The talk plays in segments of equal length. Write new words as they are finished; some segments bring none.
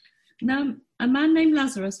Now, a man named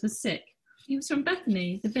Lazarus was sick. He was from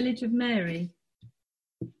Bethany, the village of Mary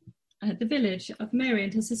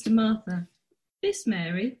and her sister Martha. This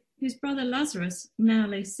Mary, whose brother Lazarus now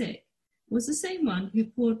lay sick, was the same one who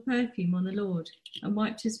poured perfume on the Lord and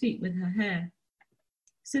wiped his feet with her hair.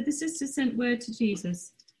 So the sisters sent word to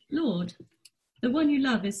Jesus, "Lord, the one you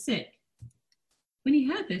love is sick." When he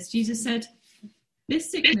heard this, Jesus said, "This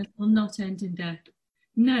sickness will not end in death.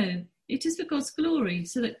 No, it is for God's glory,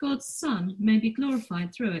 so that God's Son may be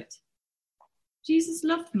glorified through it." Jesus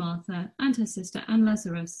loved Martha and her sister and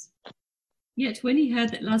Lazarus. Yet when he heard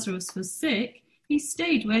that Lazarus was sick, he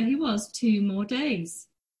stayed where he was 2 more days.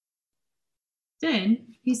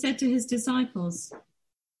 Then he said to his disciples,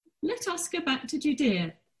 "Let us go back to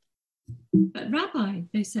Judea." "But Rabbi,"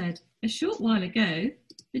 they said, "a short while ago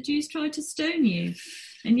the Jews tried to stone you,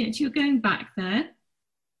 and yet you're going back there?"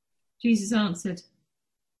 Jesus answered,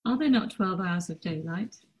 "Are there not 12 hours of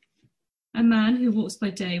daylight? A man who walks by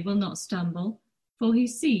day will not stumble, for he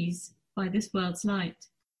sees by this world's light.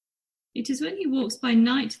 It is when he walks by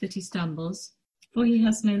night that he stumbles, for he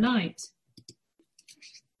has no light."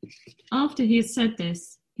 After he had said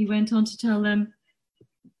this, he went on to tell them,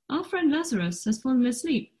 "Our friend Lazarus has fallen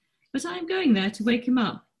asleep, but I am going there to wake him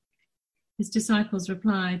up." His disciples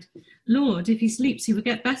replied, "Lord, if he sleeps, he will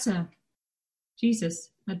get better."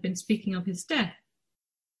 Jesus had been speaking of his death,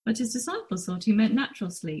 but his disciples thought he meant natural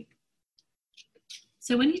sleep.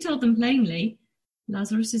 So when he told them plainly,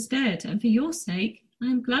 "Lazarus is dead, and for your sake, I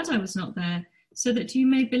am glad I was not there, so that you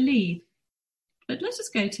may believe. But let us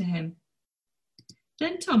go to him."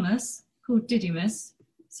 Then Thomas, called Didymus,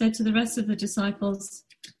 said to the rest of the disciples,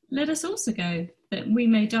 "Let us also go, that we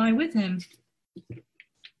may die with him."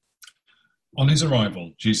 On his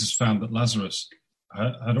arrival, Jesus found that Lazarus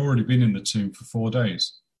had already been in the tomb for 4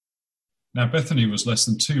 days. Now Bethany was less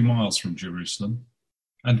than 2 miles from Jerusalem,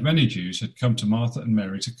 and many Jews had come to Martha and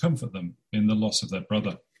Mary to comfort them in the loss of their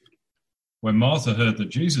brother. When Martha heard that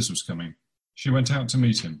Jesus was coming, she went out to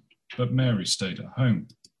meet him, but Mary stayed at home.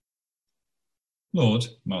 "Lord,"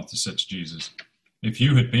 Martha said to Jesus, "if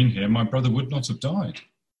you had been here, my brother would not have died.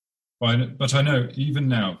 But I know even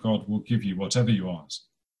now God will give you whatever you ask."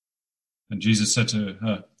 And Jesus said to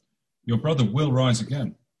her, "Your brother will rise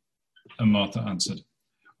again." And Martha answered,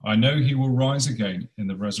 "I know he will rise again in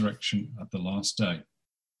the resurrection at the last day."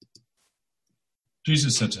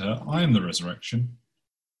 Jesus said to her, "I am the resurrection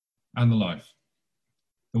and the life.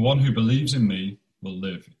 The one who believes in me will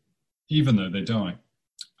live, even though they die.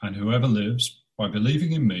 And whoever lives by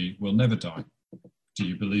believing in me will never die. Do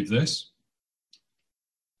you believe this?"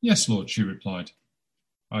 "Yes, Lord," she replied.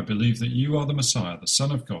 "I believe that you are the Messiah, the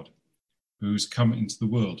Son of God, who has come into the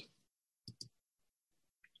world."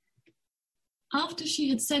 After she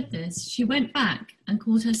had said this, she went back and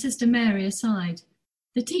called her sister Mary aside.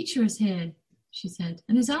 "The teacher is here," she said,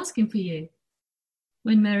 "and is asking for you."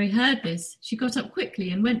 When Mary heard this, she got up quickly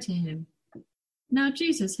and went to him. Now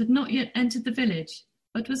Jesus had not yet entered the village,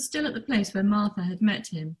 but was still at the place where Martha had met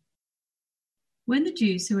him. When the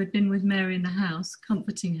Jews who had been with Mary in the house,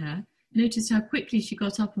 comforting her, noticed how quickly she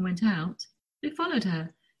got up and went out, they followed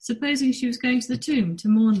her, supposing she was going to the tomb to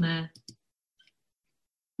mourn there.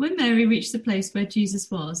 When Mary reached the place where Jesus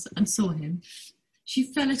was and saw him, she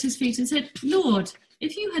fell at his feet and said, "Lord,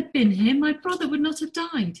 if you had been here, my brother would not have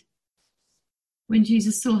died." When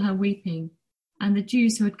Jesus saw her weeping, and the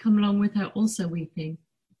Jews who had come along with her also weeping,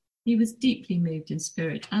 he was deeply moved in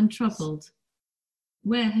spirit and troubled.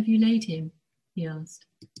 "Where have you laid him?" he asked.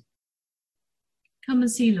 "Come and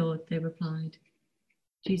see, Lord," they replied.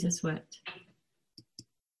 Jesus wept.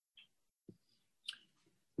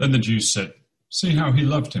 Then the Jews said, "See how he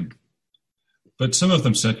loved him." But some of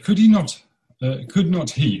them said, Could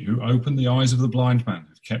not he who opened the eyes of the blind man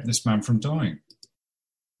have kept this man from dying?"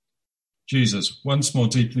 Jesus, once more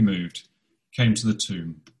deeply moved, came to the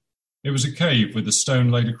tomb. It was a cave with a stone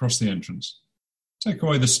laid across the entrance. "Take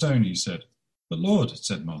away the stone," he said. "But Lord,"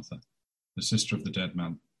 said Martha, the sister of the dead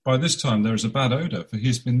man, "by this time there is a bad odour, for he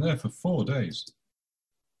has been there for 4 days."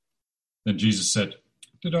 Then Jesus said,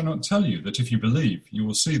 "Did I not tell you that if you believe, you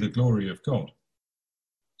will see the glory of God?"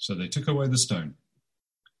 So they took away the stone.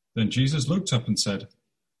 Then Jesus looked up and said,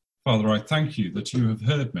 "Father, I thank you that you have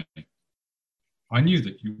heard me. I knew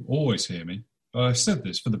that you always hear me, but I said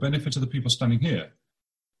this for the benefit of the people standing here,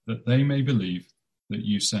 that they may believe that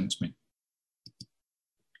you sent me."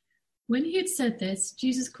 When he had said this,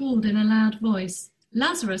 Jesus called in a loud voice,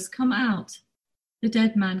 "Lazarus, come out." The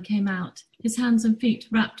dead man came out, his hands and feet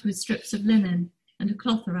wrapped with strips of linen and a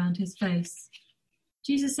cloth around his face.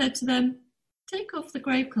 Jesus said to them, "Take off the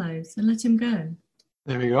grave clothes and let him go."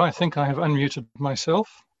 There we go. I think I have unmuted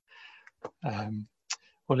myself.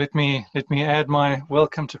 Well, let me add my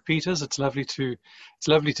welcome to Peter's. It's lovely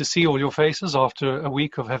to see all your faces after a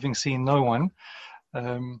week of having seen no one.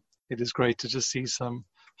 It is great to just see some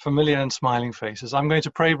familiar and smiling faces. I'm going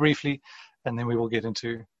to pray briefly, and then we will get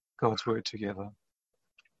into God's word together.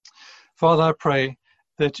 Father, I pray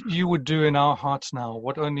that you would do in our hearts now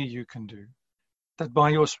what only you can do, that by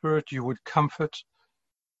your Spirit you would comfort,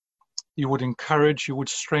 you would encourage, you would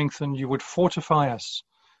strengthen, you would fortify us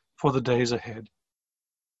for the days ahead.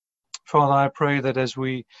 Father, I pray that as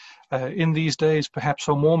we, in these days, perhaps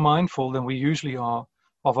are more mindful than we usually are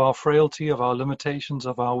of our frailty, of our limitations,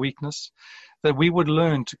 of our weakness, that we would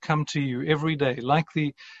learn to come to you every day, like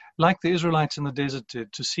the Israelites in the desert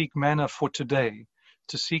did, to seek manna for today,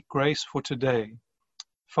 to seek grace for today.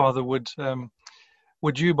 Father, would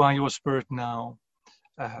you, by your Spirit now,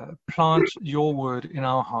 plant your word in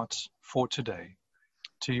our hearts for today,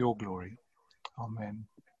 to your glory. Amen.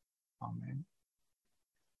 Amen.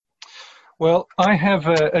 Well, I have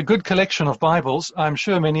a good collection of Bibles. I'm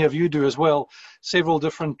sure many of you do as well. Several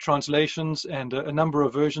different translations and a number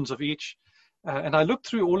of versions of each. And I looked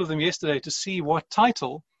through all of them yesterday to see what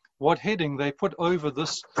title, what heading they put over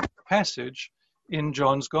this passage in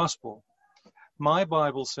John's Gospel. My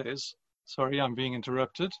Bible says, sorry, I'm being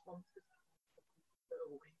interrupted.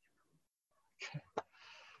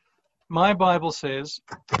 My Bible says,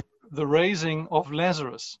 the raising of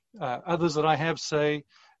Lazarus. Others that I have say,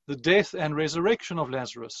 the death and resurrection of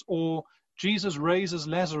Lazarus, or Jesus raises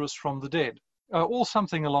Lazarus from the dead, or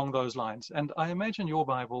something along those lines. And I imagine your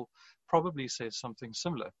Bible probably says something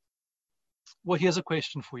similar. Well, here's a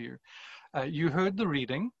question for you. You heard the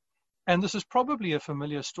reading, and this is probably a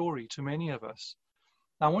familiar story to many of us.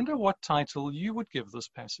 I wonder what title you would give this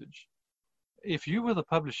passage. If you were the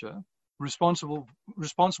publisher responsible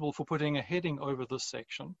for putting a heading over this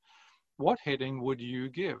section, what heading would you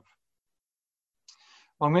give?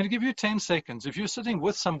 Well, I'm going to give you 10 seconds. If you're sitting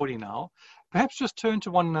with somebody now, perhaps just turn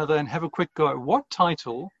to one another and have a quick go. What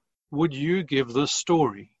title would you give this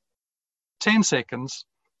story? 10 seconds.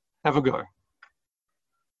 Have a go.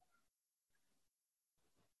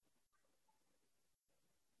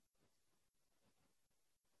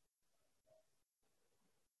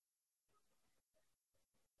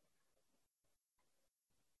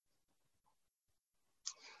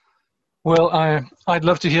 Well, I'd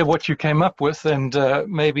love to hear what you came up with, and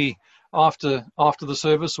maybe after the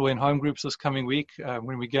service or in home groups this coming week,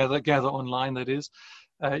 when we gather online, that is,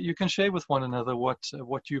 you can share with one another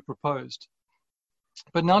what you proposed.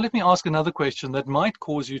 But now let me ask another question that might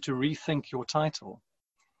cause you to rethink your title.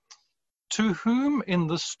 To whom in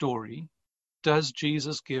this story does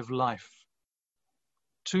Jesus give life?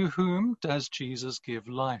 To whom does Jesus give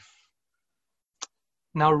life?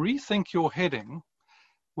 Now rethink your heading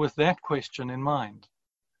with that question in mind.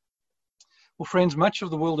 Well, friends, much of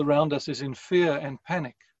the world around us is in fear and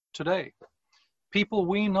panic today. People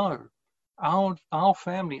we know, our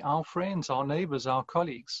family, our friends, our neighbors, our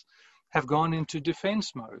colleagues, have gone into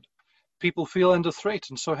defense mode. People feel under threat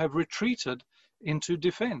and so have retreated into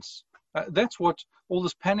defense. That's what all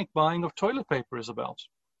this panic buying of toilet paper is about.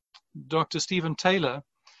 Dr. Stephen Taylor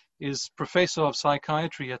is professor of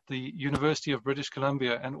psychiatry at the University of British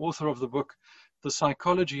Columbia and author of the book, The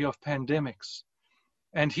Psychology of Pandemics.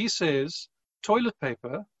 And he says toilet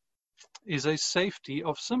paper is a symbol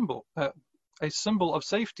of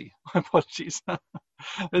safety. Apologies.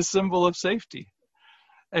 A symbol of safety.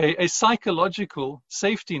 A psychological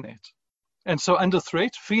safety net. And so under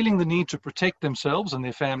threat, feeling the need to protect themselves and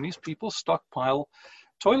their families, people stockpile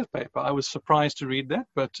toilet paper. I was surprised to read that,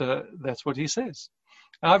 but that's what he says.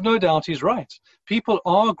 I have no doubt he's right. People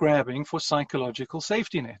are grabbing for psychological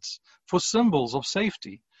safety nets, for symbols of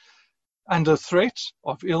safety, under threat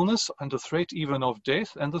of illness, under threat even of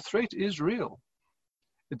death, and the threat is real.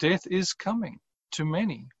 Death is coming to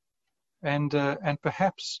many, and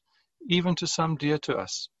perhaps even to some dear to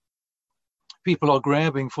us. People are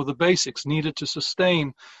grabbing for the basics needed to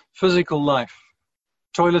sustain physical life.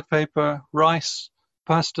 Toilet paper, rice,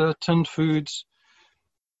 pasta, tinned foods,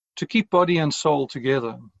 to keep body and soul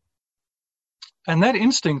together. And that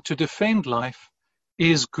instinct to defend life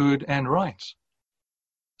is good and right.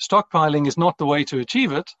 Stockpiling is not the way to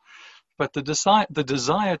achieve it, but the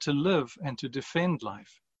desire to live and to defend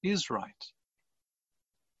life is right.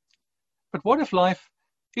 But what if life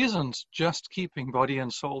isn't just keeping body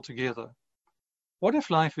and soul together? What if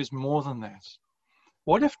life is more than that?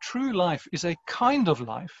 What if true life is a kind of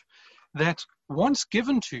life that, once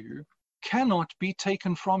given to you, cannot be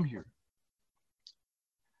taken from you?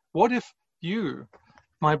 What if you,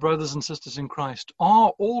 my brothers and sisters in Christ,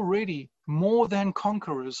 are already more than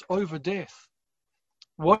conquerors over death?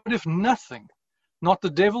 What if nothing not the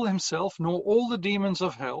devil himself, nor all the demons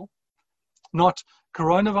of hell, not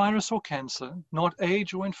coronavirus or cancer, not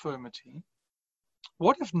age or infirmity?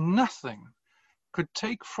 What if nothing could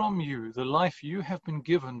take from you the life you have been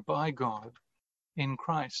given by God in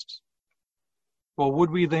Christ? Well,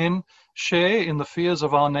 would we then share in the fears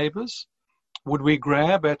of our neighbors? Would we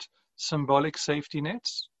grab at symbolic safety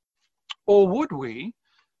nets? Or would we,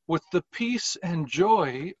 with the peace and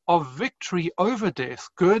joy of victory over death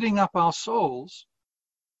girding up our souls,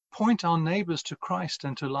 point our neighbors to Christ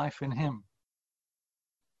and to life in Him?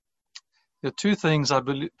 There are two things I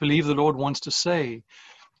believe the Lord wants to say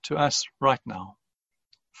to us right now.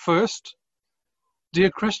 First, dear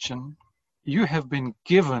Christian, you have been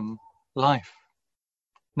given life.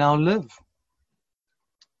 Now live.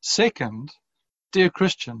 Second, dear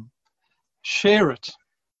Christian, share it.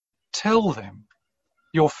 Tell them,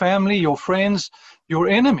 your family, your friends, your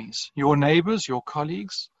enemies, your neighbors, your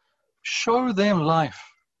colleagues. Show them life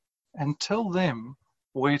and tell them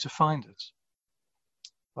where to find it.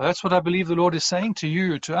 Well, that's what I believe the Lord is saying to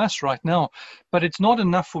you, to us right now. But it's not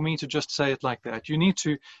enough for me to just say it like that. You need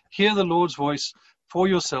to hear the Lord's voice for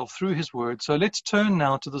yourself through His word. So let's turn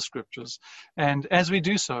now to the scriptures. And as we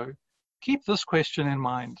do so, keep this question in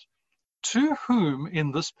mind. To whom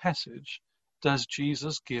in this passage does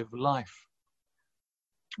Jesus give life?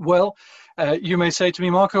 Well, you may say to me,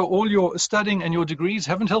 Marco, all your studying and your degrees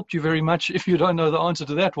haven't helped you very much if you don't know the answer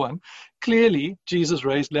to that one. Clearly, Jesus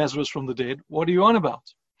raised Lazarus from the dead. What are you on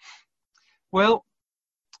about? Well,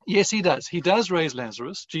 yes, He does. He does raise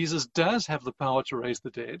Lazarus. Jesus does have the power to raise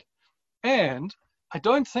the dead. And I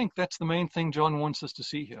don't think that's the main thing John wants us to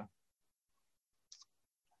see here.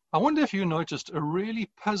 I wonder if you noticed a really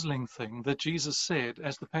puzzling thing that Jesus said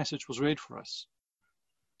as the passage was read for us.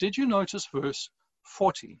 Did you notice verse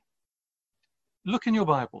 40? Look in your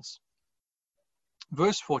Bibles.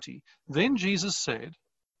 Verse 40. Then Jesus said,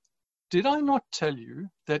 did I not tell you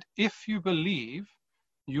that if you believe,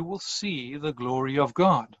 you will see the glory of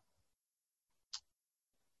God?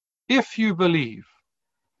 If you believe,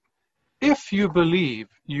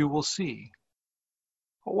 you will see.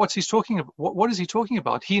 What's he talking about? What is he talking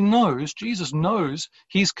about? He knows, Jesus knows,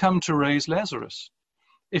 he's come to raise Lazarus.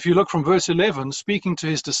 If you look from verse 11, speaking to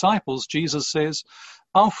his disciples, Jesus says,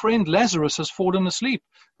 our friend Lazarus has fallen asleep,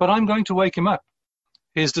 but I'm going to wake him up.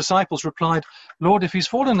 His disciples replied, Lord, if he's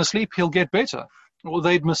fallen asleep, he'll get better. Well,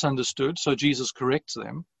 they'd misunderstood, so Jesus corrects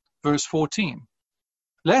them. Verse 14,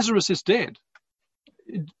 Lazarus is dead.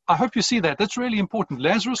 I hope you see that. That's really important.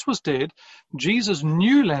 Lazarus was dead. Jesus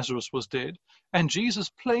knew Lazarus was dead. And Jesus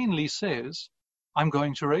plainly says, I'm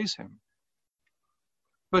going to raise him.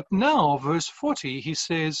 But now, verse 40, he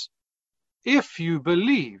says, if you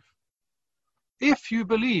believe,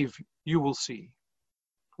 you will see.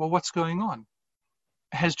 Well, what's going on?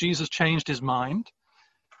 Has Jesus changed his mind?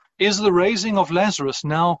 Is the raising of Lazarus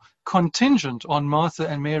now contingent on Martha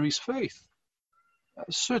and Mary's faith?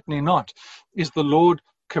 Certainly not. Is the Lord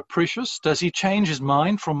capricious? Does he change his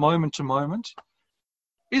mind from moment to moment?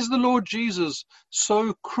 Is the Lord Jesus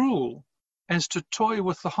so cruel as to toy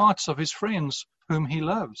with the hearts of his friends whom he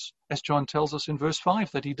loves, as John tells us in verse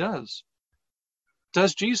 5 that he does?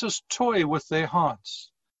 Does Jesus toy with their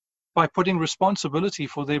hearts by putting responsibility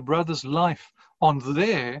for their brother's life on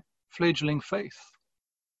their fledgling faith?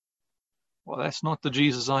 Well, that's not the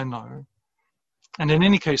Jesus I know. And in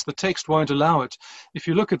any case, the text won't allow it. If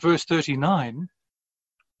you look at verse 39,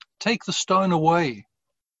 take the stone away,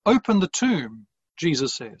 open the tomb,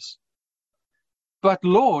 Jesus says. But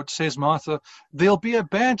Lord, says Martha, there'll be a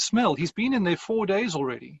bad smell. He's been in there 4 days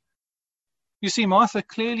already. You see, Martha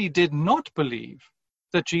clearly did not believe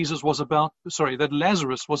that that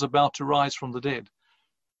Lazarus was about to rise from the dead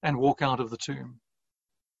and walk out of the tomb.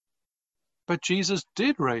 But Jesus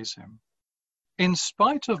did raise him, in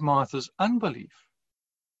spite of Martha's unbelief.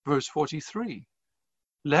 Verse 43,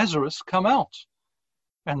 Lazarus, come out.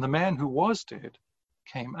 And the man who was dead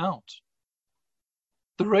came out.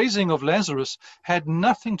 The raising of Lazarus had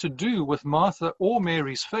nothing to do with Martha or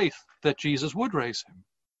Mary's faith that Jesus would raise him.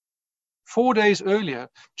 4 days earlier,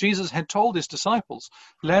 Jesus had told his disciples,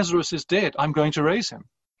 Lazarus is dead, I'm going to raise him.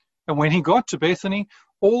 And when he got to Bethany,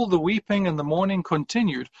 all the weeping and the mourning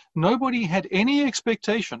continued. Nobody had any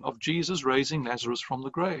expectation of Jesus raising Lazarus from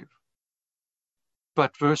the grave.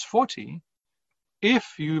 But verse 40,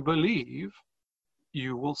 if you believe,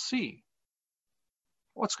 you will see.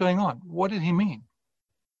 What's going on? What did he mean?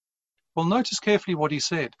 Well, notice carefully what he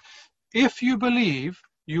said. If you believe,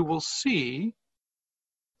 you will see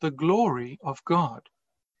the glory of God.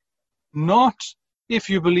 Not if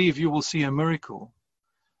you believe you will see a miracle.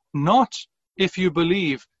 Not if you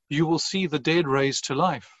believe you will see the dead raised to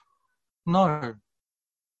life. No,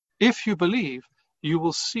 If you believe, you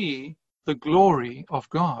will see the glory of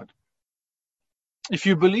God. If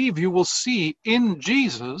you believe, you will see in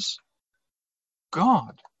Jesus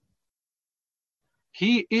God.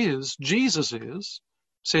 Jesus is,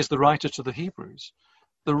 says the writer to the Hebrews,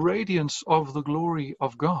 the radiance of the glory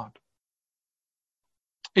of God.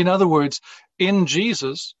 In other words, in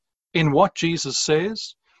Jesus, in what Jesus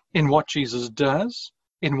says, in what Jesus does,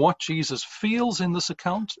 in what Jesus feels in this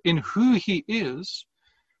account, in who he is,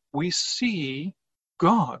 we see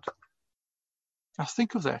God. Now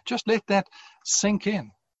think of that. Just let that sink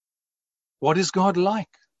in. What is God like?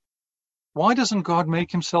 Why doesn't God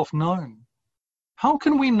make himself known? How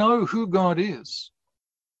can we know who God is?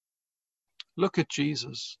 Look at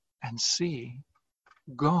Jesus and see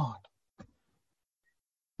God.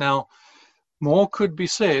 Now, more could be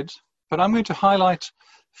said, but I'm going to highlight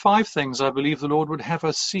 5 things I believe the Lord would have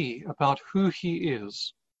us see about who he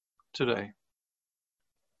is today.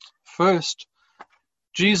 First,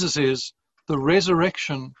 Jesus is the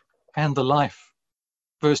resurrection and the life.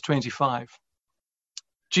 Verse 25.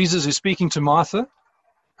 Jesus is speaking to Martha.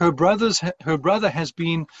 Her brother has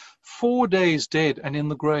been 4 days dead and in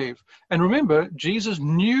the grave. And remember, Jesus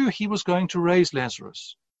knew he was going to raise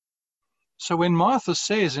Lazarus. So when Martha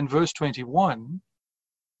says in verse 21,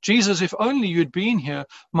 Jesus, if only you'd been here,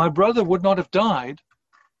 my brother would not have died,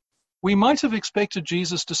 we might have expected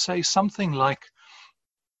Jesus to say something like,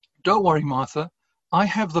 don't worry, Martha, I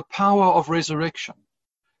have the power of resurrection.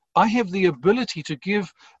 I have the ability to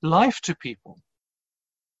give life to people.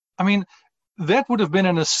 I mean, that would have been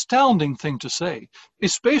an astounding thing to say,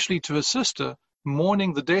 especially to a sister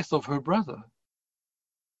mourning the death of her brother.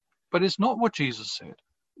 But it's not what Jesus said.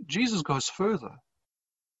 Jesus goes further.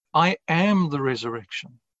 I am the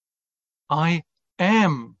resurrection. I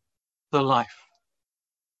am the life.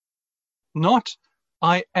 Not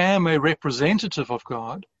I am a representative of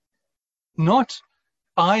God. Not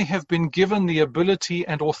I have been given the ability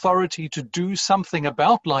and authority to do something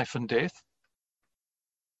about life and death.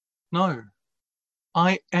 No,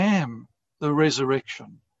 I am the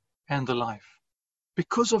resurrection and the life.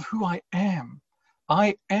 Because of who I am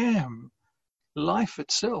life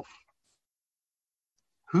itself.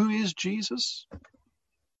 Who is Jesus?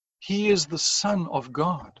 He is the Son of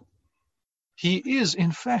God. He is,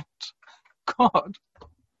 in fact, God.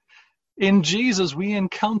 In Jesus, we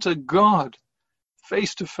encounter God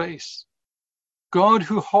face to face. God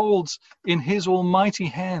who holds in his almighty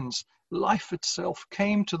hands life itself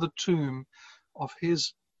came to the tomb of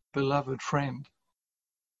his beloved friend.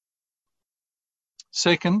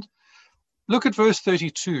 Second, look at verse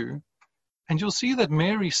 32, and you'll see that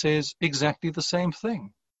Mary says exactly the same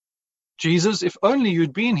thing. Jesus, if only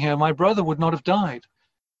you'd been here, my brother would not have died.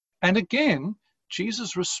 And again,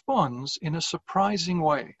 Jesus responds in a surprising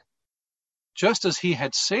way. Just as he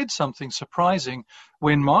had said something surprising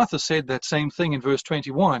when Martha said that same thing in verse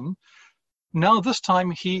 21, now this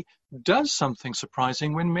time he does something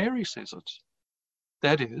surprising when Mary says it.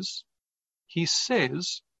 That is, he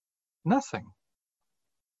says nothing.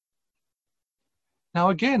 Now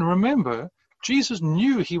again, remember, Jesus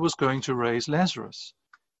knew he was going to raise Lazarus.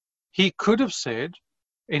 He could have said,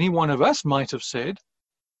 any one of us might have said,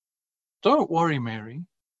 don't worry, Mary,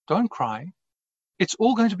 don't cry. It's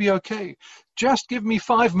all going to be okay. Just give me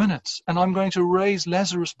 5 minutes and I'm going to raise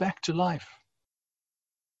Lazarus back to life.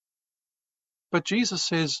 But Jesus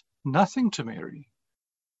says nothing to Mary,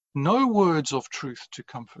 no words of truth to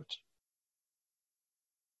comfort.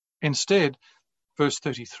 Instead, verse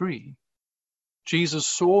 33, Jesus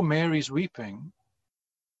saw Mary's weeping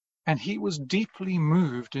and he was deeply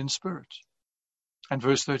moved in spirit. And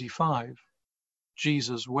verse 35,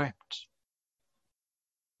 Jesus wept.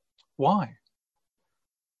 Why?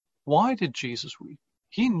 Why did Jesus weep?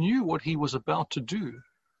 He knew what he was about to do.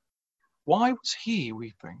 Why was he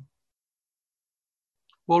weeping?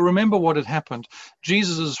 Well, remember what had happened.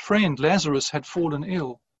 Jesus' friend Lazarus had fallen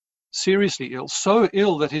ill, seriously ill, so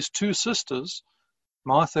ill that his 2 sisters,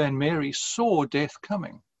 Martha and Mary, saw death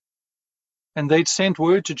coming. And they'd sent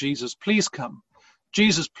word to Jesus, please come.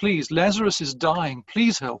 Jesus, please, Lazarus is dying.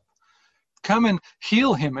 Please help. Come and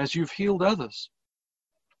heal him as you've healed others.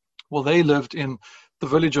 Well, they lived in the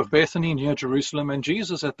village of Bethany near Jerusalem, and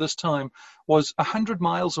Jesus at this time was 100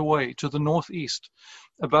 miles away to the northeast,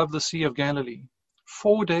 above the Sea of Galilee.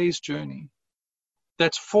 4 days' journey.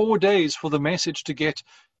 That's 4 days for the message to get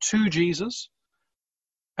to Jesus.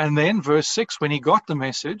 And then verse 6, when he got the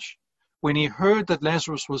message, when he heard that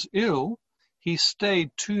Lazarus was ill, he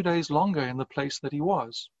stayed 2 days longer in the place that he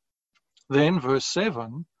was. Then verse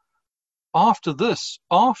 7, after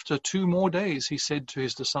 2 more days, he said to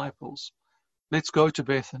his disciples, let's go to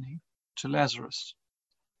Bethany, to Lazarus.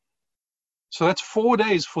 So that's 4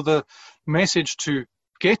 days for the message to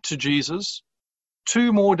get to Jesus,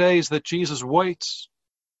 2 more days that Jesus waits,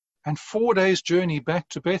 and 4 days journey back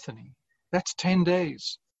to Bethany. That's 10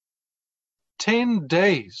 days. 10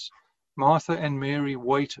 days Martha and Mary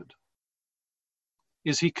waited.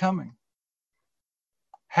 Is he coming?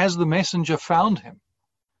 Has the messenger found him?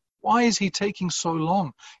 Why is he taking so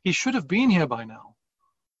long? He should have been here by now.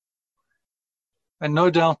 And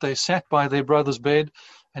no doubt they sat by their brother's bed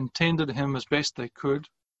and tended him as best they could,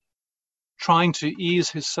 trying to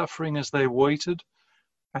ease his suffering as they waited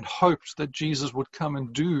and hoped that Jesus would come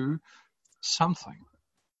and do something.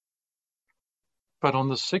 But on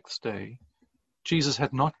the 6th day, Jesus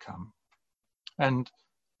had not come, and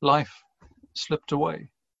life slipped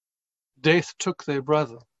away. Death took their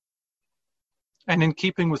brother. And in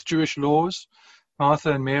keeping with Jewish laws,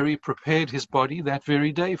 Martha and Mary prepared his body that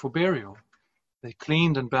very day for burial. They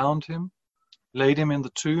cleaned and bound him, laid him in the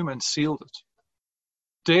tomb and sealed it.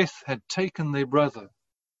 Death had taken their brother,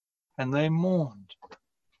 and they mourned.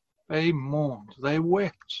 They mourned. They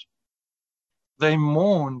wept. They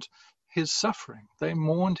mourned his suffering. They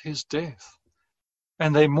mourned his death.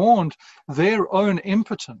 And they mourned their own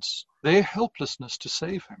impotence, their helplessness to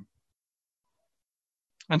save him.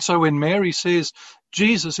 And so when Mary says,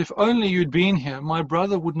 Jesus, if only you'd been here, my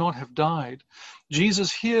brother would not have died,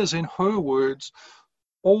 Jesus hears in her words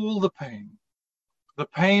all the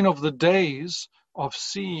pain of the days of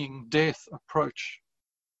seeing death approach,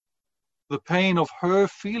 the pain of her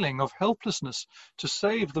feeling of helplessness to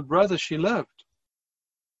save the brother she loved,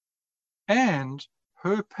 and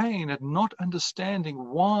her pain at not understanding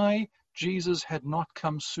why Jesus had not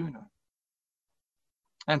come sooner.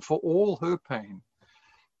 And for all her pain,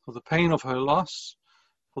 for the pain of her loss,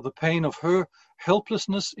 for the pain of her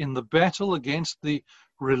helplessness in the battle against the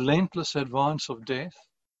relentless advance of death,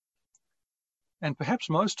 and perhaps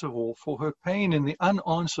most of all, for her pain in the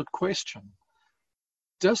unanswered question,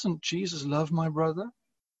 doesn't Jesus love my brother?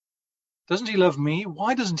 Doesn't he love me?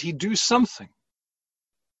 Why doesn't he do something?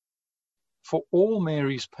 For all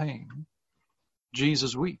Mary's pain,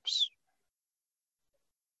 Jesus weeps.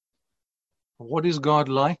 What is God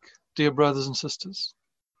like, dear brothers and sisters?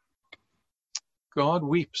 God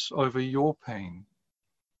weeps over your pain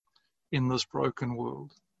in this broken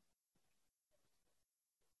world.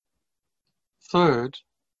 Third,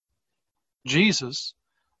 Jesus,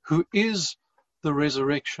 who is the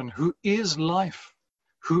resurrection, who is life,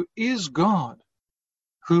 who is God,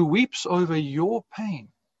 who weeps over your pain,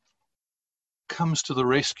 comes to the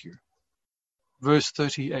rescue. Verse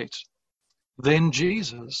 38, then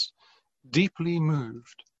Jesus, deeply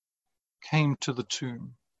moved, came to the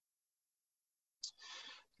tomb.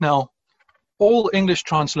 Now, all English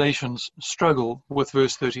translations struggle with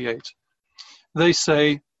verse 38. They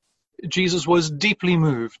say Jesus was deeply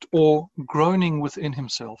moved or groaning within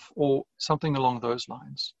himself or something along those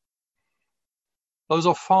lines. Those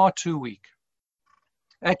are far too weak.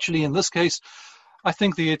 Actually, in this case, I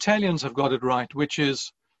think the Italians have got it right, which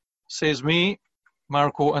is, says me,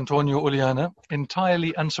 Marco Antonio Uliana,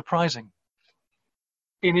 entirely unsurprising.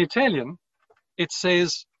 In Italian, it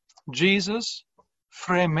says, Jesus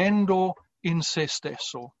fremendo in se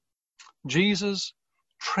stesso. Jesus,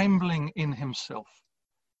 trembling in himself,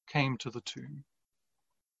 came to the tomb.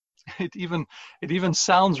 It even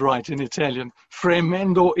sounds right in Italian.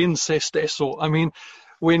 Fremendo in se stesso. I mean,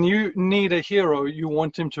 when you need a hero, you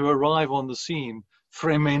want him to arrive on the scene.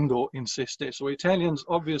 Fremendo in se stesso. Italians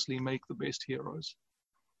obviously make the best heroes.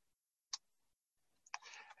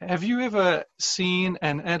 Have you ever seen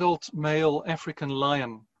an adult male African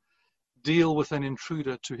lion deal with an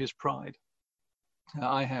intruder to his pride?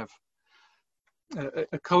 I have.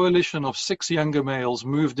 A coalition of 6 younger males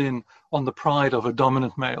moved in on the pride of a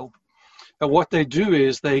dominant male. And what they do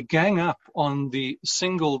is they gang up on the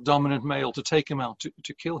single dominant male to take him out,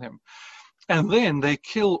 to kill him. And then they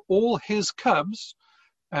kill all his cubs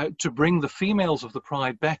to bring the females of the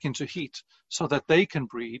pride back into heat so that they can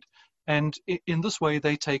breed. And in this way,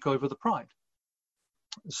 they take over the pride.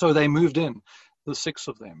 So they moved in, the 6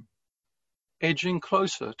 of them, edging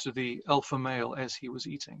closer to the alpha male as he was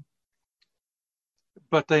eating.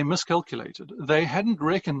 But they miscalculated. They hadn't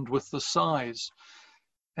reckoned with the size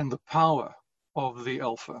and the power of the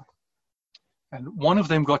alpha. And one of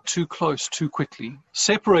them got too close too quickly,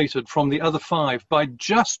 separated from the other 5 by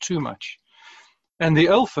just too much. And the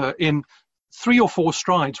alpha, in 3 or 4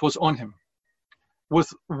 strides, was on him.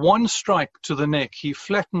 With one strike to the neck, he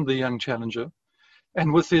flattened the young challenger.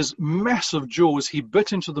 And with his massive jaws, he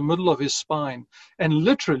bit into the middle of his spine and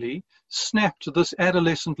literally snapped this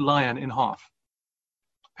adolescent lion in half.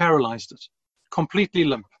 Paralyzed it, completely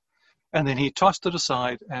limp. And then he tossed it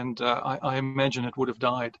aside, and I imagine it would have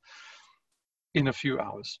died in a few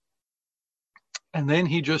hours. And then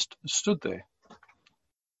he just stood there,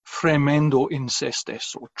 fremendo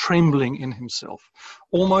incestes, or trembling in himself,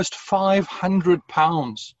 almost 500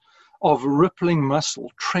 pounds of rippling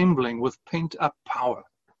muscle, trembling with pent-up power.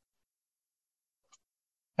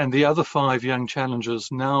 And the other 5 young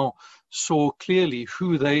challengers now saw clearly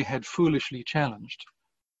who they had foolishly challenged.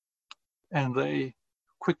 And they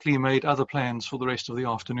quickly made other plans for the rest of the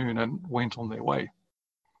afternoon and went on their way.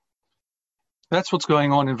 That's what's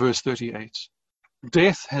going on in verse 38.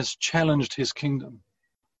 Death has challenged his kingdom.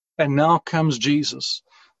 And now comes Jesus,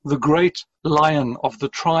 the great Lion of the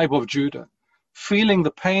tribe of Judah, feeling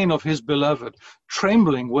the pain of his beloved,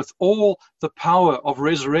 trembling with all the power of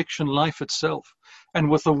resurrection life itself. And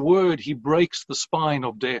with a word, he breaks the spine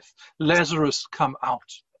of death. Lazarus, come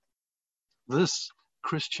out. This,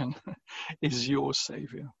 Christian, is your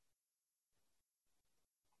Savior.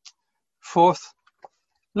 Fourth,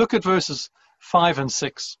 look at verses 5 and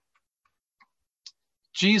 6.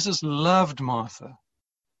 Jesus loved Martha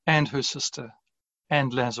and her sister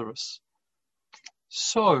and Lazarus.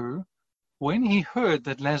 So, when he heard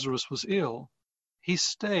that Lazarus was ill, he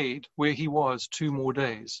stayed where he was 2 more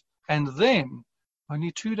days. And then,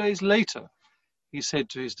 only 2 days later, he said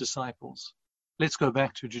to his disciples, let's go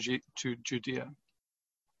back to Judea.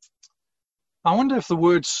 I wonder if the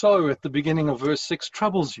word so at the beginning of verse 6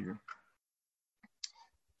 troubles you.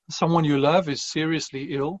 Someone you love is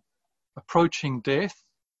seriously ill, approaching death,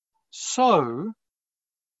 so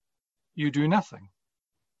you do nothing.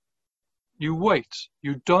 You wait,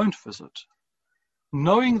 you don't visit.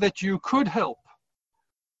 Knowing that you could help,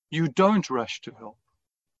 you don't rush to help.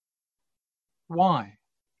 Why?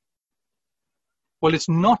 Well, it's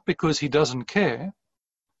not because he doesn't care.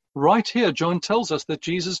 Right here, John tells us that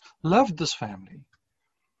Jesus loved this family.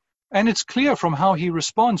 And it's clear from how he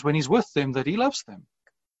responds when he's with them that he loves them.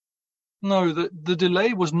 No, the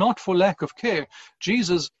delay was not for lack of care.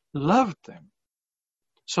 Jesus loved them.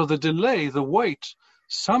 So the delay, the wait,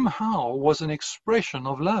 somehow was an expression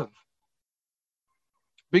of love.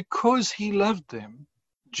 Because he loved them,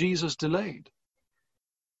 Jesus delayed.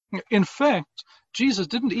 In fact, Jesus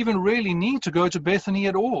didn't even really need to go to Bethany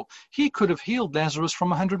at all. He could have healed Lazarus from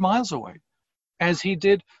 100 miles away, as he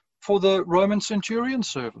did for the Roman centurion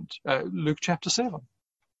servant, Luke chapter 7.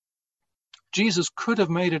 Jesus could have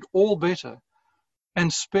made it all better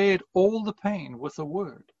and spared all the pain with a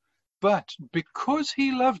word. But because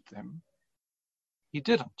he loved them, he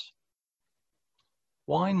didn't.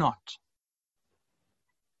 Why not?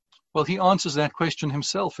 Well, he answers that question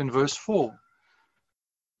himself in verse 4.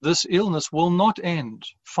 This illness will not end,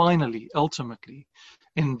 finally, ultimately,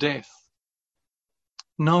 in death.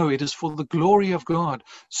 No, it is for the glory of God,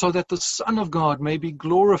 so that the Son of God may be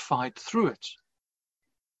glorified through it.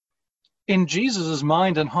 In Jesus'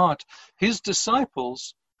 mind and heart, his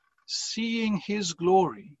disciples, seeing his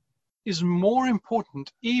glory, is more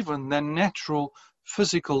important even than natural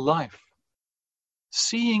physical life.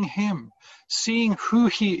 Seeing him, seeing who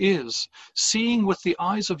he is, seeing with the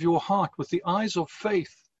eyes of your heart, with the eyes of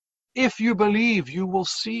faith. If you believe, you will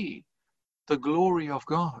see the glory of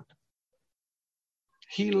God.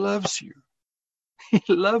 He loves you. He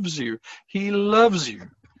loves you. He loves you.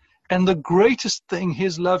 And the greatest thing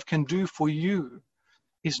his love can do for you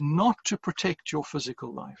is not to protect your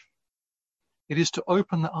physical life. It is to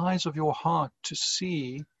open the eyes of your heart to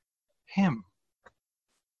see him.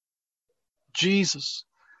 Jesus,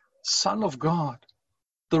 Son of God,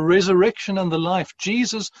 the resurrection and the life.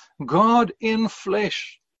 Jesus, God in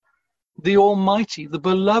flesh, the Almighty, the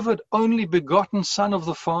beloved, only begotten Son of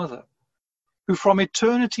the Father, who from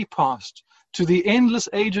eternity past to the endless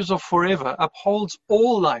ages of forever upholds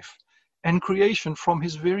all life and creation from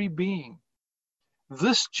his very being.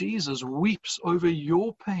 This Jesus weeps over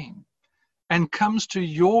your pain and comes to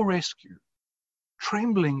your rescue,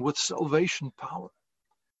 trembling with salvation power.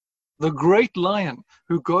 The great Lion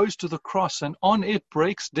who goes to the cross and on it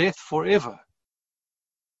breaks death forever.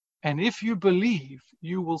 And if you believe,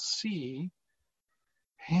 you will see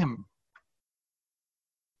him.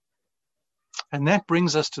 And that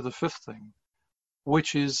brings us to the fifth thing,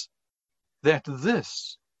 which is that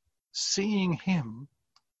this, seeing him,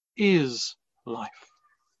 is life.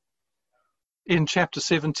 In chapter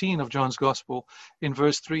 17 of John's Gospel, in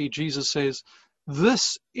verse 3, Jesus says,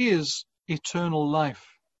 "This is eternal life,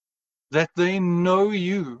 that they know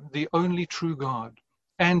you, the only true God,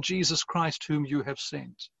 and Jesus Christ whom you have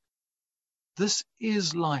sent." This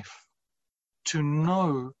is life, to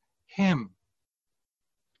know him.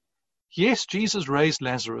 Yes, Jesus raised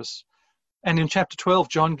Lazarus, and in chapter 12,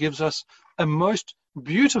 John gives us a most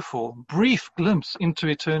beautiful, brief glimpse into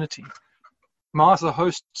eternity. Martha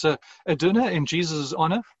hosts a dinner in Jesus'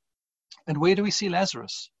 honor. And where do we see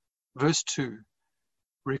Lazarus? Verse 2,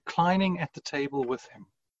 reclining at the table with him.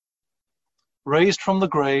 Raised from the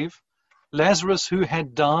grave, Lazarus, who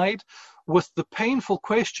had died with the painful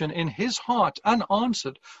question in his heart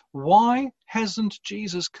unanswered, why hasn't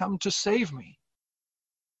Jesus come to save me?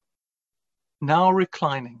 Now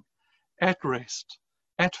reclining, at rest,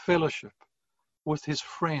 at fellowship with his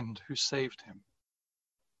friend who saved him.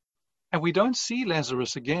 And we don't see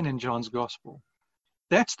Lazarus again in John's Gospel.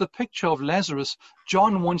 That's the picture of Lazarus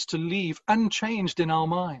John wants to leave unchanged in our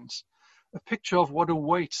minds, a picture of what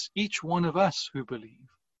awaits each one of us who believe.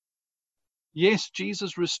 Yes,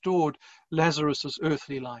 Jesus restored Lazarus'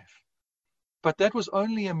 earthly life, but that was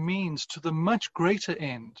only a means to the much greater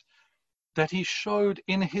end that he showed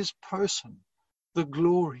in his person the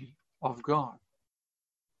glory of God.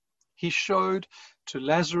 He showed to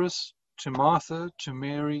Lazarus, to Martha, to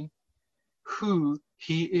Mary, who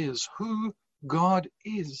he is, who God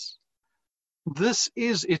is. This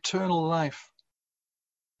is eternal life,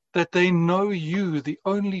 that they know you, the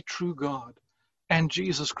only true God, and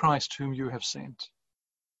Jesus Christ, whom you have sent.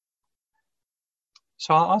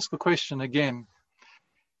 So I'll ask the question again.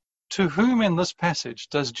 To whom in this passage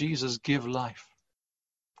does Jesus give life?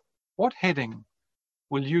 What heading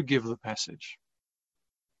will you give the passage?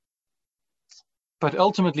 But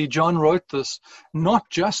ultimately, John wrote this not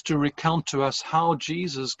just to recount to us how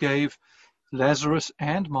Jesus gave Lazarus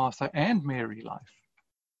and Martha and Mary life.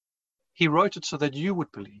 He wrote it so that you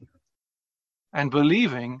would believe. And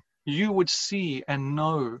believing, you would see and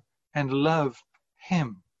know and love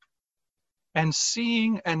him. And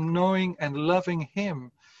seeing and knowing and loving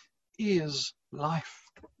him is life.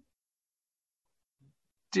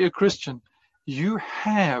 Dear Christian, you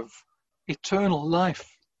have eternal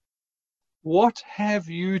life. What have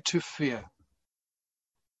you to fear?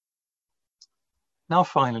 Now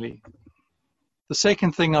finally, the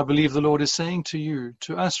second thing I believe the Lord is saying to you,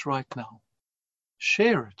 to us right now,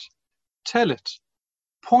 share it, tell it,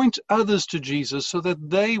 point others to Jesus so that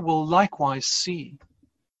they will likewise see.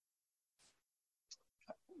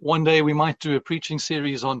 One day we might do a preaching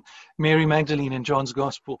series on Mary Magdalene in John's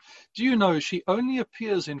Gospel. Do you know she only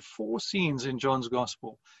appears in 4 scenes in John's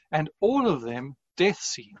Gospel, and all of them death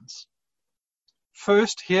scenes?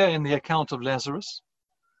 First, here in the account of Lazarus.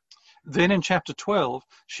 Then in chapter 12,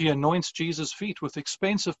 she anoints Jesus' feet with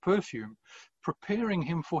expensive perfume, preparing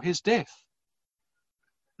him for his death.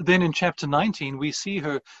 Then in chapter 19, we see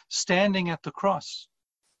her standing at the cross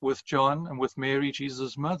with John and with Mary,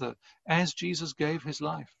 Jesus' mother, as Jesus gave his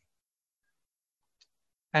life.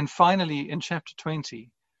 And finally, in chapter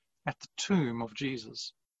 20, at the tomb of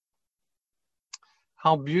Jesus.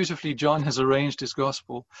 How beautifully John has arranged his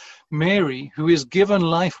gospel. Mary, who is given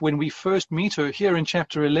life when we first meet her here in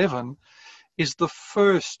chapter 11, is the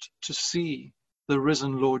first to see the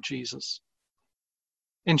risen Lord Jesus.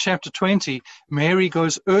 In chapter 20, Mary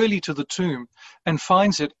goes early to the tomb and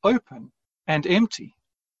finds it open and empty.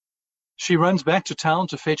 She runs back to town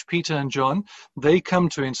to fetch Peter and John. They come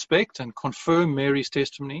to inspect and confirm Mary's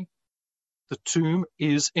testimony. The tomb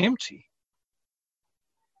is empty.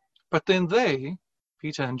 But then they,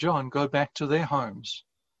 Peter and John, go back to their homes,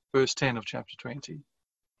 verse 10 of chapter 20.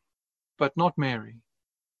 But not Mary.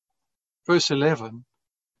 Verse 11,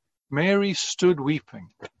 Mary stood weeping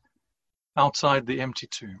outside the empty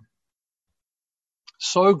tomb.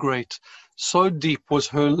 So great, so deep was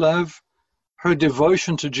her love, her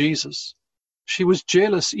devotion to Jesus. She was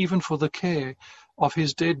jealous even for the care of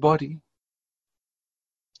his dead body.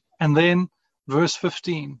 And then, verse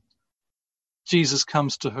 15, Jesus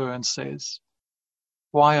comes to her and says,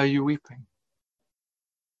 "Why are you weeping?"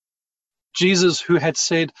 Jesus, who had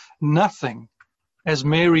said nothing as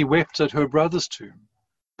Mary wept at her brother's tomb,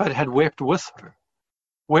 but had wept with her,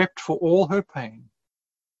 wept for all her pain,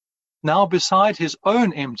 now beside his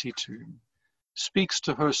own empty tomb, speaks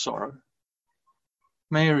to her sorrow.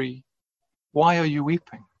 "Mary, why are you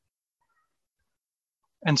weeping?"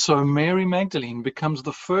 And so Mary Magdalene becomes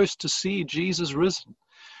the first to see Jesus risen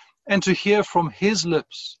and to hear from his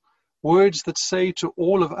lips words that say to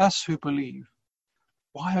all of us who believe,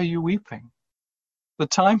 "Why are you weeping? The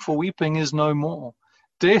time for weeping is no more.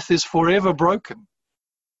 Death is forever broken."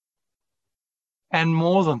 And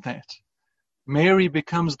more than that, Mary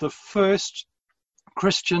becomes the first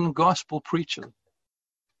Christian gospel preacher.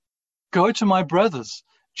 "Go to my brothers,"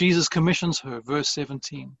 Jesus commissions her, verse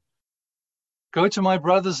 17. "Go to my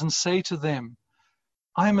brothers and say to them,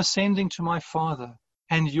 I am ascending to my Father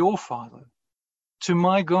and your Father, to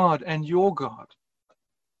my God and your God."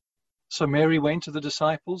 So Mary went to the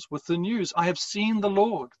disciples with the news, I have seen the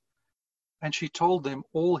Lord. And she told them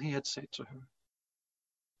all he had said to her.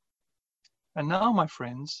 And now, my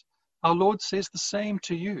friends, our Lord says the same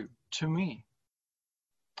to you, to me.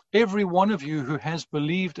 Every one of you who has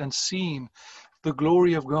believed and seen the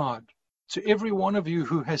glory of God, to every one of you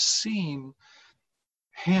who has seen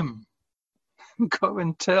him, go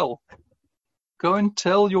and tell. Go and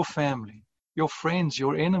tell your family, your friends,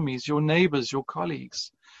 your enemies, your neighbors, your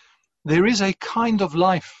colleagues. There is a kind of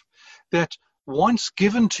life that once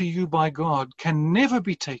given to you by God can never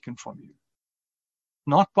be taken from you.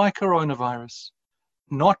 Not by coronavirus,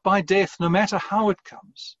 not by death, no matter how it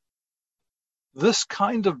comes. This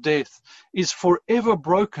kind of death is forever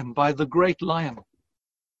broken by the great Lion.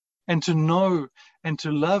 And to know and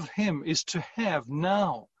to love him is to have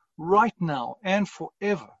now, right now, and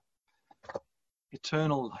forever,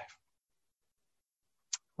 eternal life.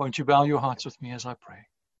 Won't you bow your hearts with me as I pray?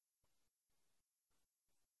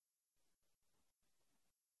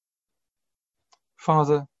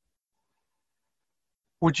 Father,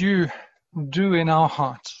 would you do in our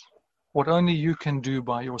hearts what only you can do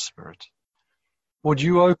by your Spirit? Would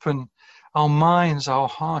you open our minds, our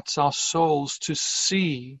hearts, our souls to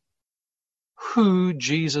see who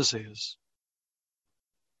Jesus is?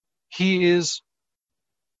 He is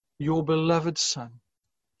your beloved Son.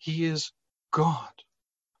 He is God.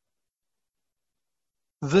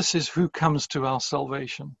 This is who comes to our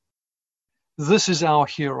salvation. This is our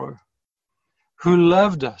hero, who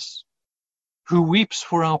loved us, who weeps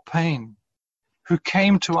for our pain, who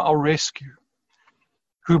came to our rescue,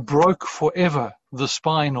 who broke forever the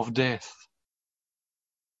spine of death,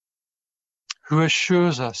 who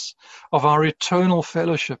assures us of our eternal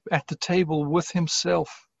fellowship at the table with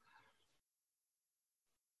himself,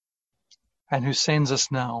 and who sends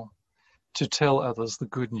us now to tell others the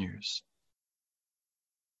good news.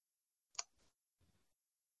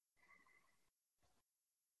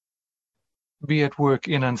 Be at work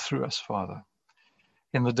in and through us, Father,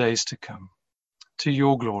 in the days to come, to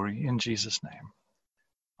your glory, in Jesus' name.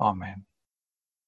 Amen.